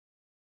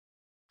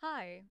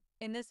Hi,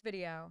 in this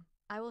video,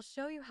 I will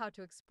show you how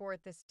to export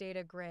this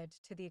data grid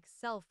to the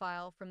Excel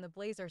file from the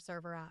Blazor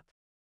server app.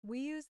 We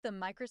use the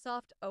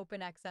Microsoft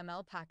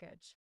OpenXML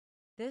package.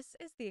 This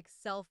is the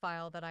Excel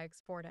file that I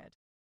exported.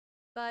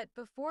 But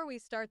before we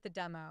start the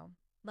demo,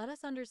 let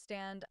us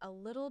understand a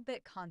little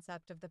bit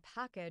concept of the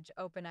package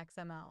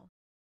OpenXML.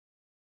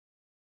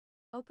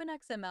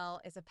 OpenXML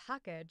is a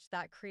package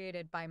that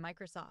created by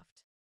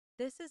Microsoft.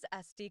 This is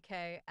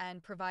SDK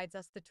and provides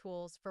us the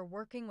tools for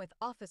working with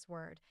Office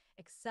Word,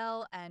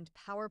 Excel, and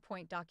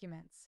PowerPoint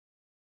documents.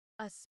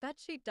 A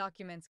spreadsheet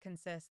document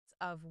consists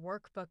of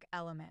workbook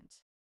element.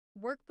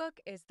 Workbook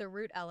is the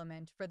root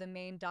element for the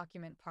main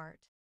document part.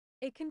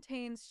 It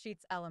contains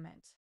sheets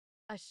element.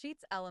 A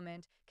sheets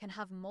element can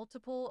have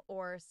multiple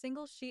or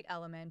single sheet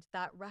element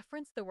that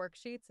reference the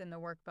worksheets in the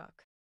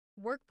workbook.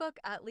 Workbook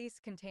at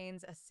least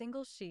contains a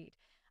single sheet,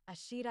 a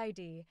sheet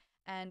ID,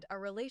 and a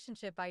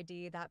relationship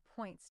ID that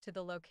points to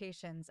the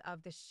locations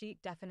of the sheet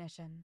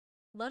definition.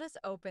 Let us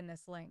open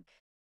this link.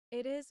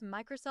 It is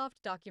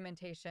Microsoft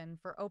documentation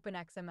for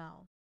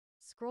OpenXML.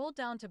 Scroll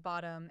down to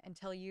bottom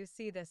until you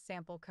see this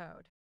sample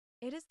code.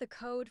 It is the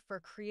code for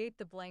create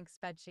the blank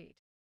spreadsheet.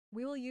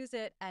 We will use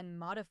it and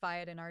modify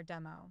it in our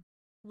demo.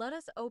 Let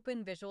us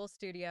open Visual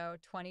Studio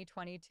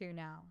 2022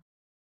 now.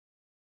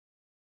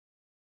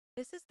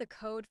 This is the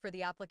code for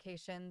the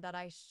application that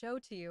I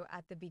showed to you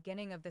at the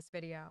beginning of this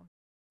video.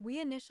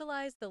 We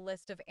initialize the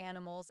list of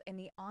animals in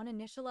the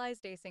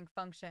onInitialized async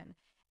function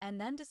and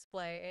then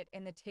display it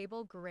in the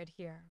table grid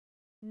here.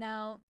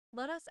 Now,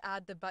 let us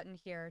add the button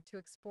here to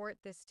export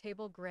this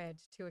table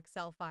grid to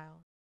Excel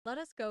file. Let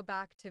us go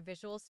back to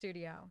Visual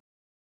Studio.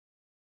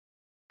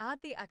 Add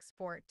the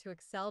Export to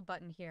Excel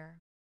button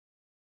here.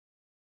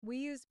 We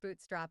use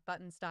Bootstrap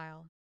button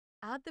style.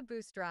 Add the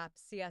Bootstrap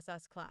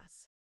CSS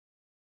class.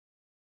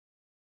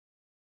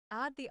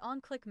 Add the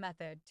onClick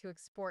method to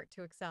export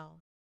to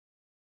Excel.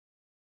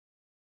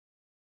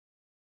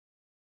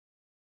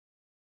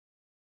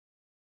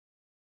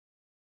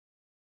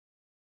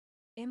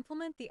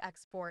 Implement the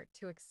export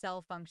to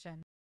Excel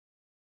function.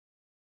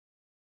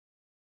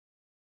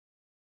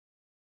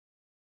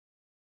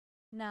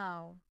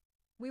 Now,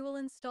 we will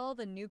install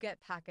the Nuget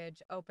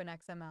package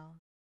OpenXML.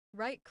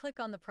 Right-click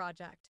on the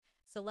project,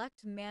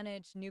 select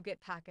Manage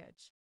Nuget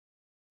Package.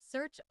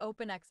 Search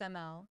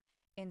OpenXML,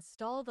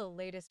 install the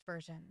latest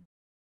version.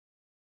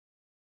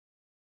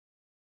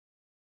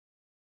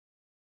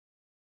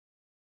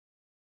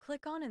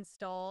 Click on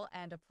Install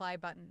and Apply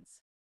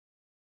buttons.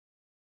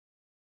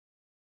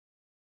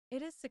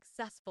 It is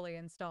successfully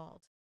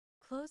installed.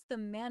 Close the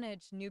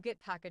Manage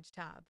Nuget Package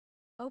tab.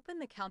 Open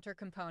the counter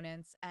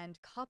components and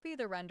copy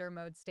the render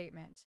mode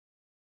statement.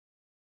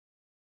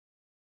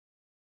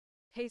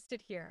 Paste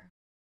it here.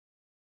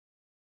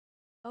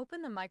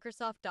 Open the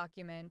Microsoft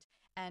document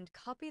and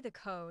copy the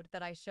code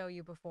that I showed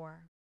you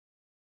before.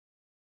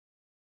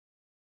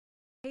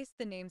 Paste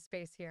the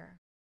namespace here.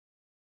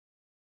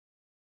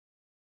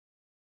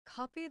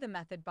 Copy the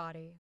method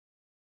body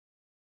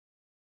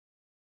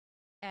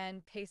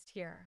and paste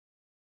here.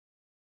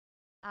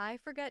 I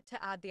forget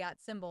to add the @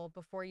 symbol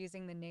before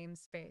using the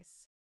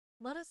namespace.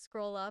 Let us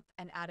scroll up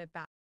and add it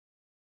back.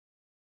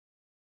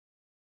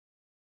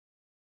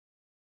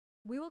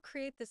 We will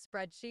create the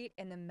spreadsheet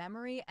in the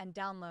memory and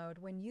download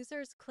when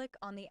users click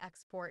on the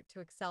Export to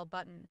Excel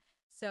button,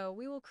 so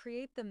we will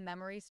create the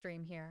memory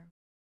stream here.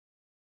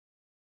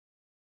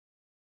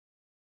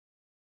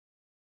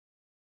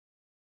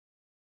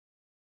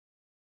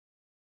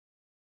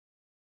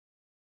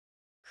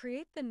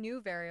 Create the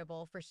new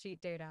variable for sheet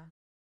data.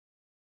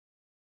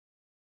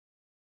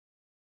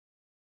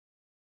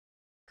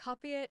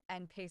 Copy it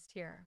and paste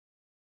here.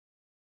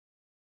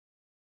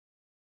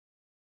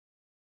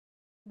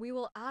 We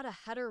will add a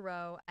header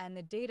row and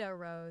the data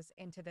rows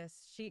into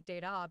this sheet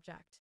data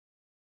object.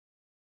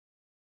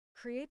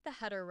 Create the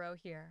header row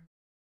here,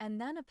 and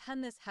then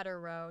append this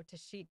header row to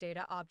sheet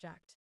data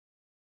object.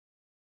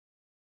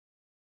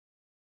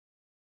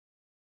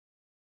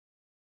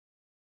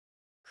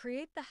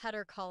 Create the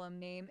header column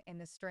name in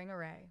the string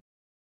array.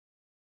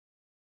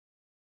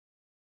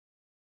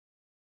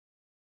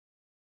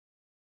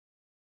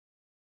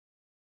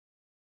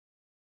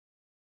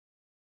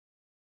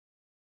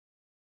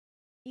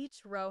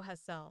 Each row has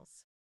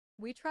cells.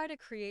 We try to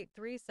create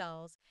 3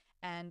 cells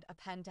and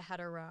append to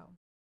header row.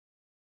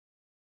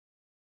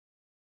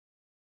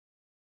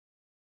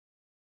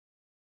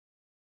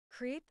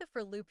 Create the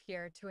for loop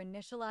here to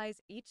initialize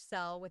each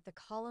cell with the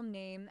column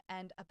name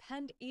and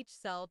append each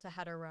cell to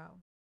header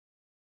row.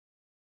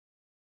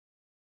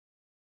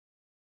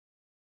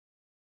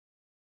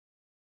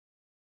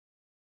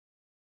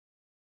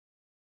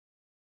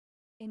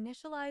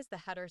 Initialize the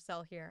header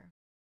cell here.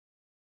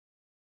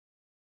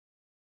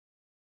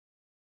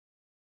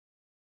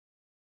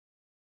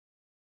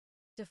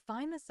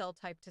 Define the cell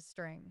type to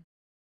string.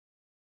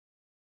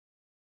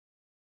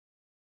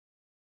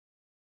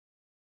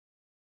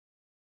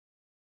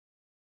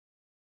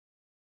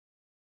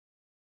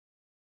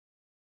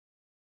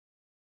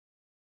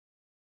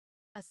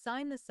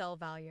 Assign the cell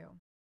value.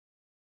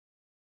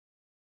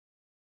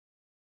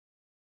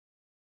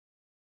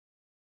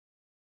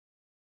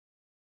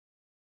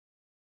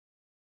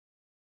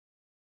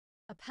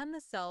 Append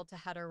the cell to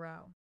header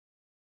row.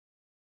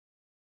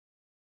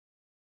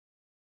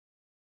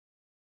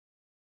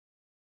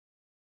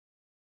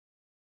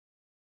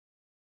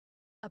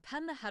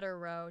 Append the header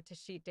row to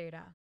sheet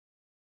data.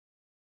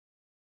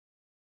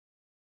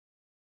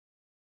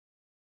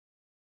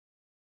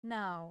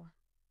 Now,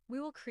 we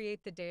will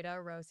create the data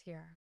rows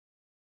here.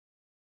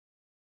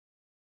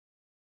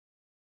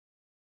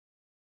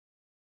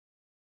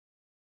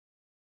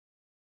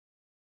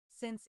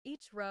 Since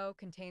each row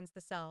contains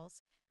the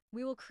cells,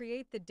 we will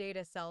create the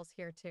data cells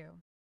here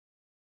too.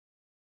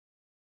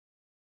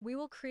 We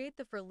will create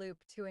the for loop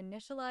to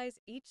initialize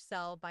each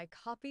cell by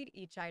copied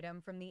each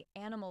item from the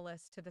animal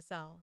list to the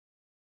cell.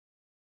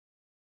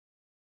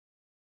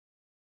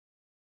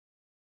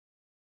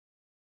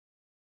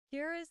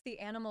 Here is the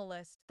animal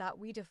list that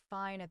we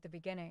define at the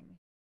beginning.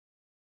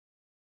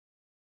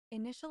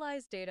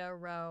 Initialize data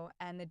row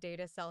and the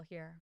data cell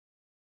here.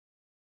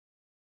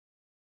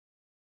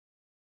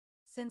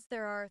 Since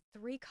there are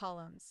 3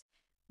 columns,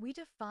 we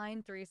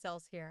define 3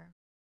 cells here,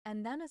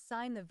 and then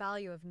assign the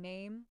value of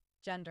name,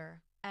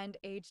 gender, and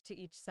age to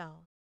each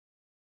cell.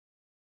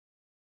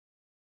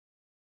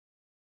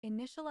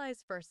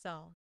 Initialize first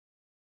cell.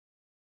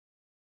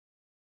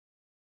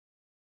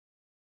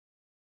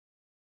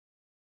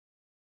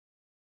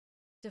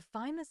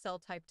 Define the cell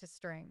type to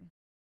string.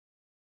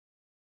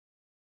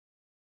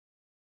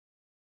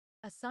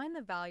 Assign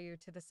the value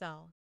to the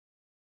cell.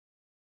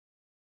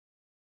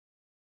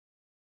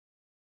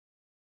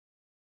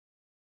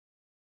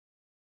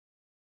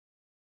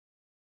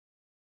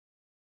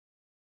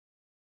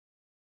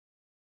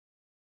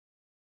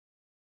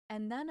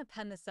 And then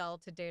append the cell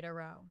to data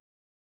row.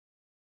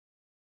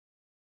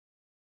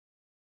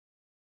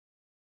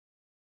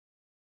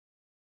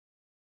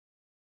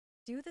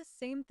 Do the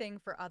same thing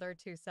for other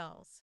 2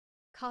 cells.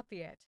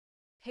 Copy it.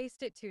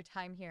 Paste it 2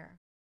 times here.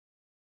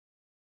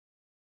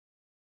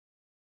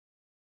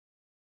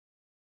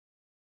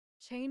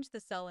 Change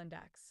the cell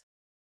index.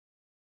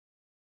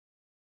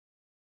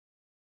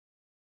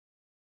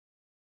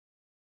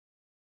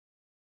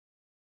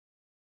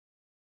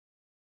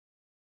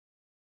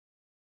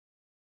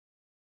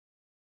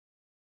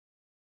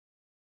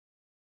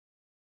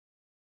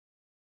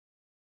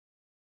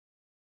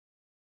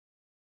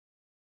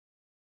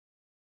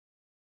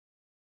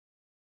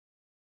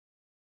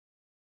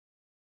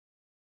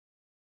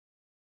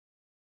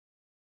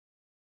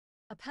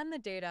 Append the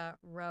data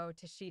row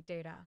to sheet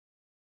data.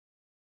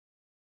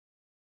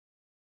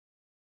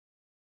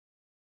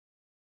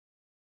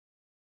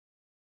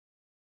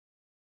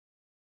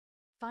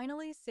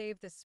 Finally, save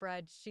the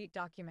spreadsheet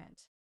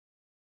document.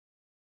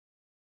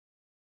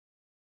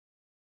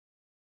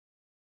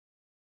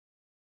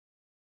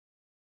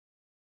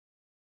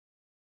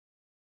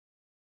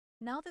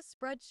 Now the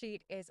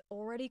spreadsheet is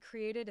already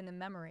created in the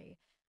memory.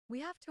 We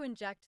have to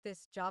inject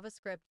this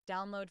JavaScript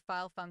download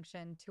file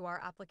function to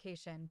our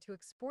application to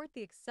export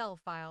the Excel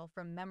file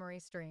from memory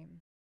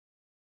stream.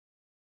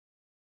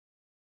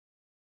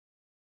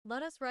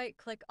 Let us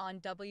right-click on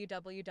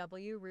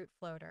www root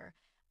floater,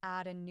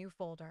 add a new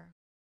folder.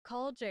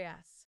 Call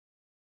JS.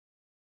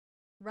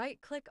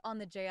 Right-click on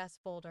the JS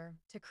folder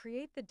to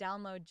create the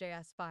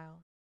download.js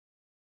file.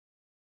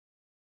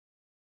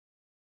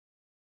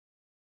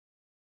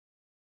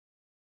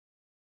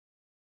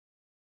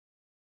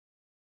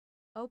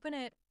 Open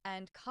it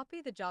and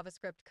copy the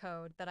JavaScript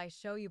code that I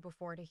show you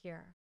before to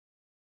here.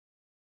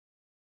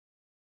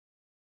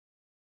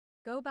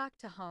 Go back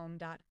to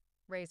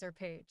home.Blazor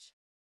page.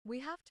 We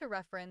have to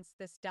reference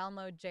this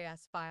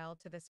download.js file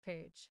to this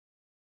page.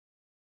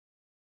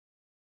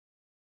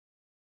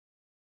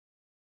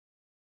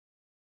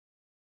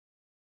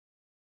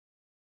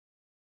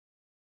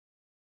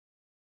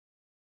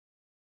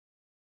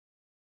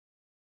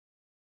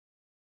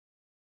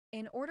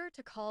 In order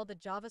to call the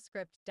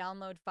JavaScript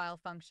download file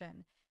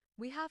function,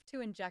 we have to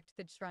inject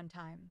the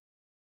runtime.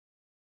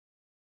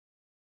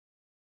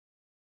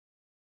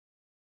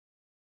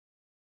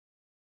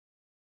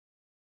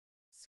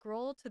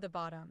 Scroll to the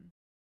bottom.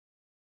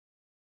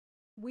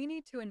 We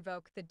need to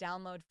invoke the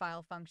download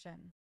file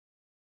function.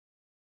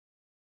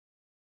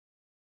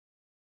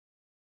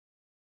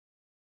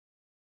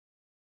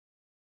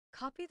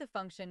 Copy the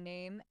function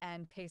name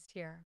and paste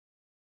here.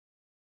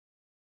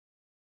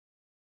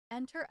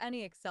 Enter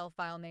any Excel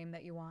file name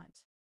that you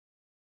want.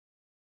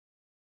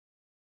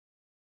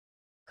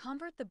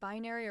 Convert the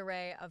binary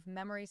array of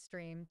memory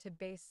stream to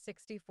base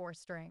 64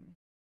 string.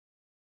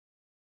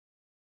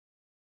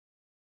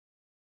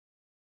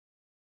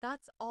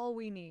 That's all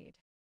we need.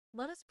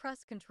 Let us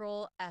press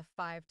Ctrl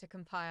F5 to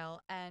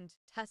compile and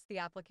test the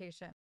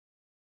application.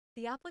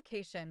 The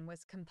application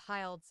was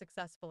compiled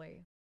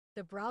successfully.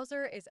 The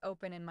browser is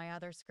open in my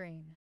other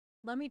screen.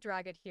 Let me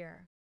drag it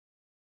here.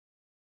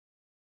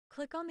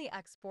 Click on the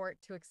Export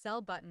to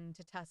Excel button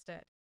to test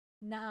it.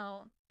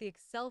 Now, the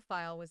Excel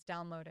file was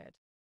downloaded.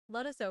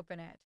 Let us open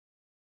it.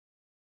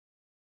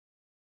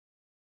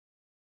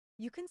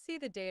 You can see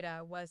the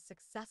data was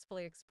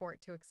successfully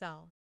exported to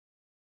Excel.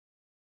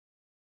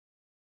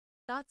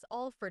 That's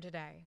all for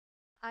today.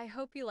 I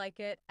hope you like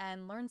it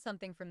and learn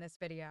something from this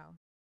video.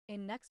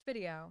 In next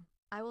video,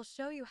 I will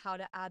show you how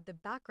to add the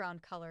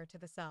background color to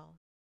the cell.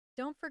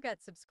 Don't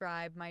forget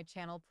subscribe my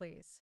channel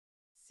please.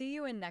 See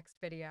you in next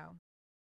video.